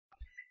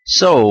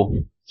So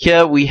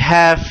here we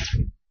have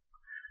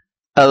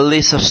a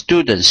list of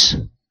students.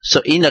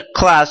 So in a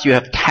class you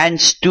have 10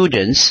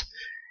 students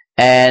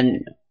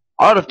and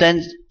all of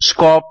them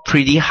score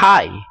pretty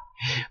high.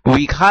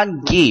 We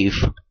can't give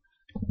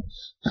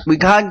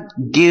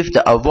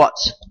the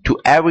awards to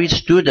every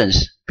student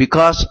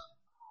because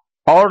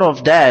all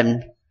of them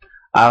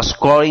are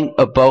scoring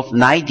above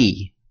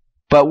 90.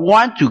 But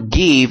want to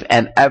give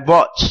an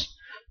award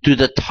to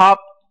the top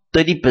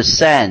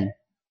 30%,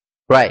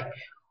 right?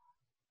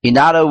 In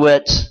other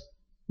words,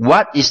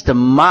 what is the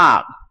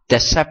mark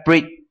that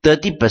separates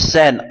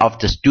 30% of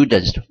the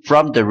students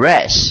from the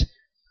rest?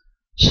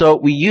 So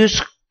we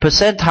use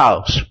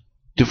percentiles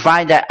to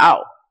find that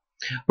out,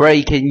 where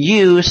you can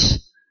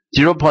use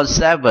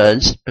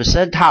 0.7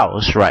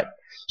 percentiles, right?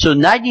 So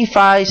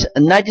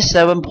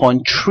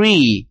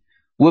 97.3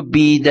 would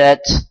be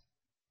that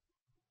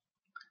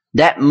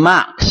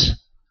marks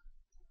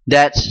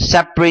that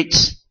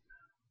separates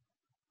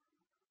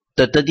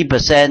the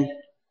 30%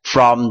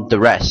 from the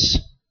rest,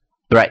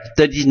 right?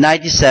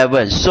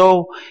 97.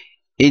 So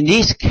in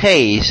this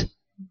case,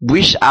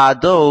 which are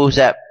those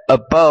that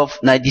above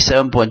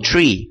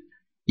 97.3?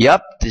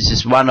 Yep, this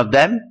is one of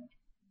them,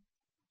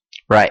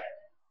 right?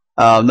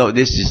 No,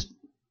 this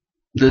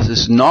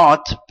is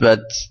not,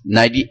 but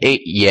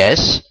 98,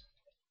 yes.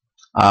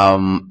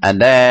 And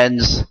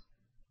then,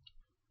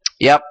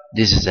 yep,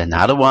 this is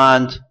another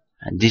one,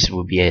 and this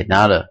will be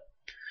another.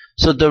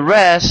 So the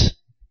rest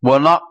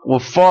will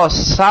fall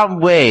some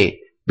way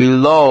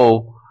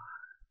below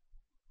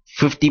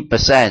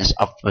 50%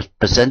 of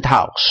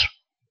percentiles.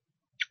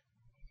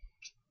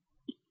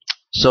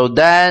 So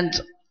then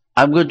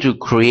I'm going to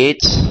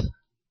create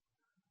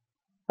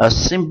a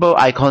simple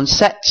icon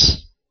set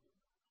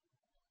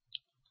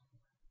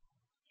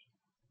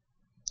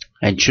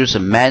and choose a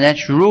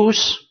manage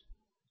rules.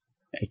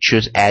 I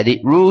choose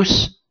edit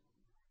rules.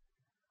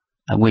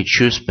 I'm going to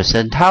choose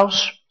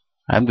percentiles.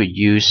 I'm going to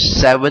use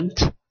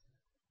 70.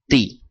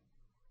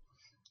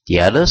 The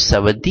other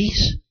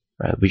 70s,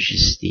 right, which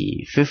is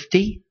the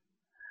 50,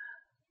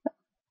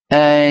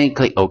 and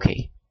click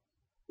OK.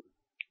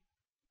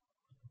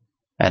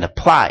 And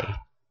apply.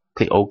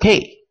 Click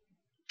OK.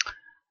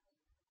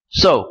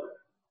 So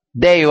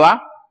there you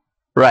are.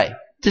 Right.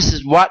 This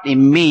is what it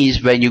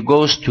means when you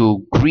go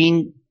to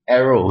green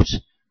arrows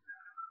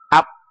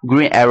up,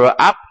 green arrow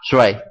up.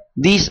 Right.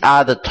 These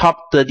are the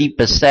top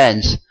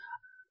 30%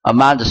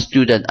 among the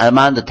students,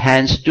 among the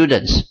 10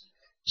 students.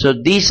 So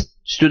these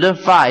student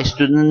 5,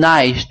 student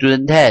 9,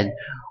 student 10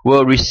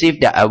 will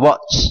receive their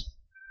awards.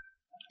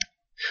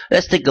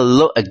 Let's take a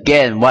look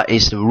again. What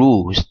is the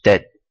rules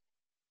that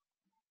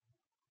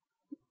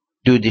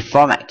do the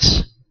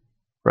formats?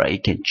 Right,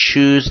 you can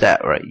choose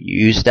that, right?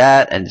 Use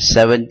that, and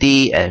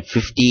 70 and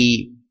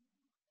 50.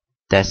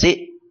 That's it.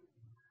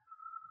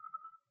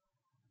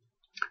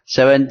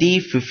 70,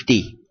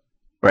 50.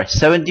 Right,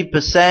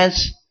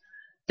 70%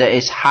 that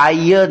is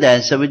higher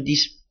than 70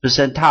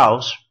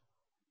 percentile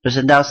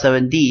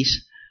 70s.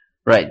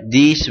 Right,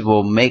 these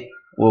will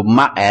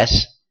mark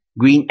as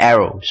green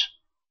arrows.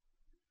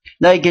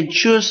 Now you can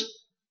choose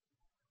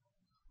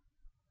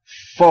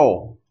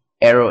 4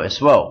 arrows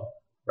as well.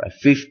 Right,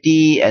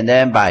 50 and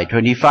then by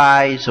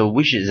 25, so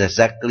which is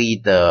exactly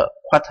the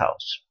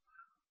quartiles.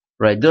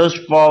 Right, those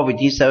 4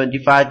 within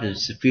 75 to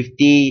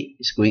 50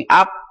 is going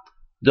up.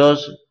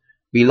 Those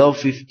below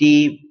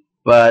 50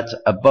 but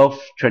above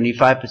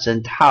 25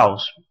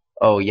 percentiles,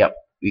 oh yep,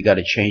 we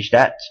gotta change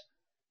that.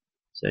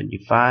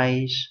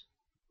 75,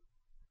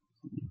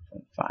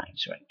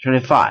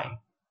 25,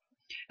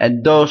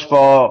 and those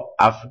 4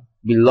 are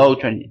below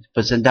 20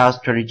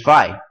 percentiles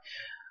 25.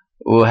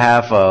 We'll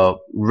have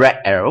red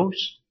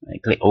arrows. I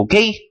click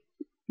OK.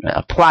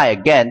 Apply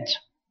again.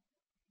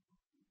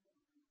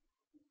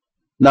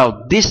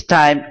 Now this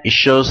time it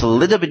shows a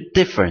little bit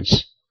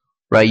difference.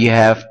 Right, you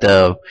have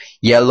the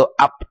yellow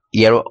up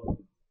yellow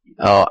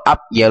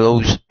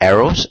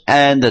arrows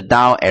and the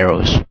down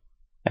arrows.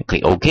 I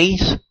click OK.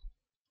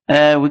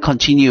 And we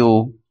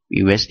continue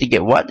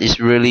investigate what this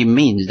really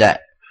means.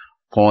 That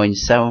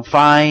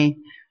 0.75,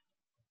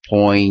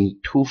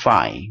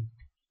 0.25.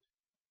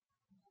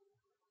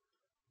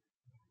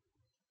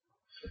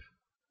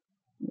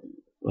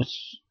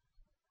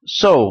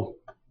 So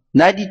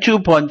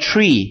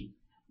 92.3,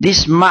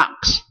 this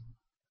marks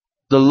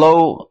the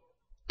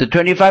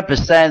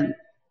 25%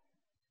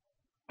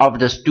 of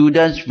the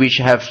students which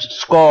have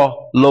scored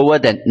lower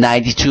than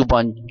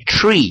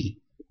 92.3.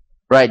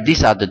 Right,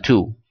 these are the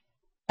two,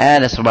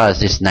 and as well as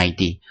this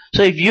 90.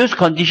 So if you use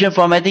condition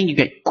formatting, you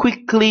can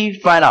quickly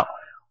find out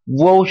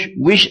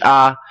which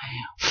are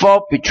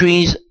fall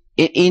between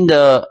in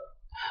the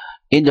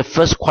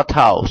first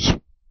quartiles,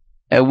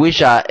 and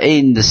which are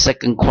in the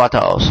second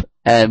quartiles,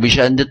 and which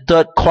are in the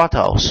third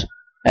quartiles,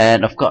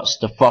 and of course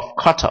the fourth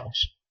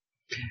quartiles.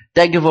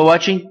 Thank you for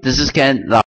watching. This is Ken.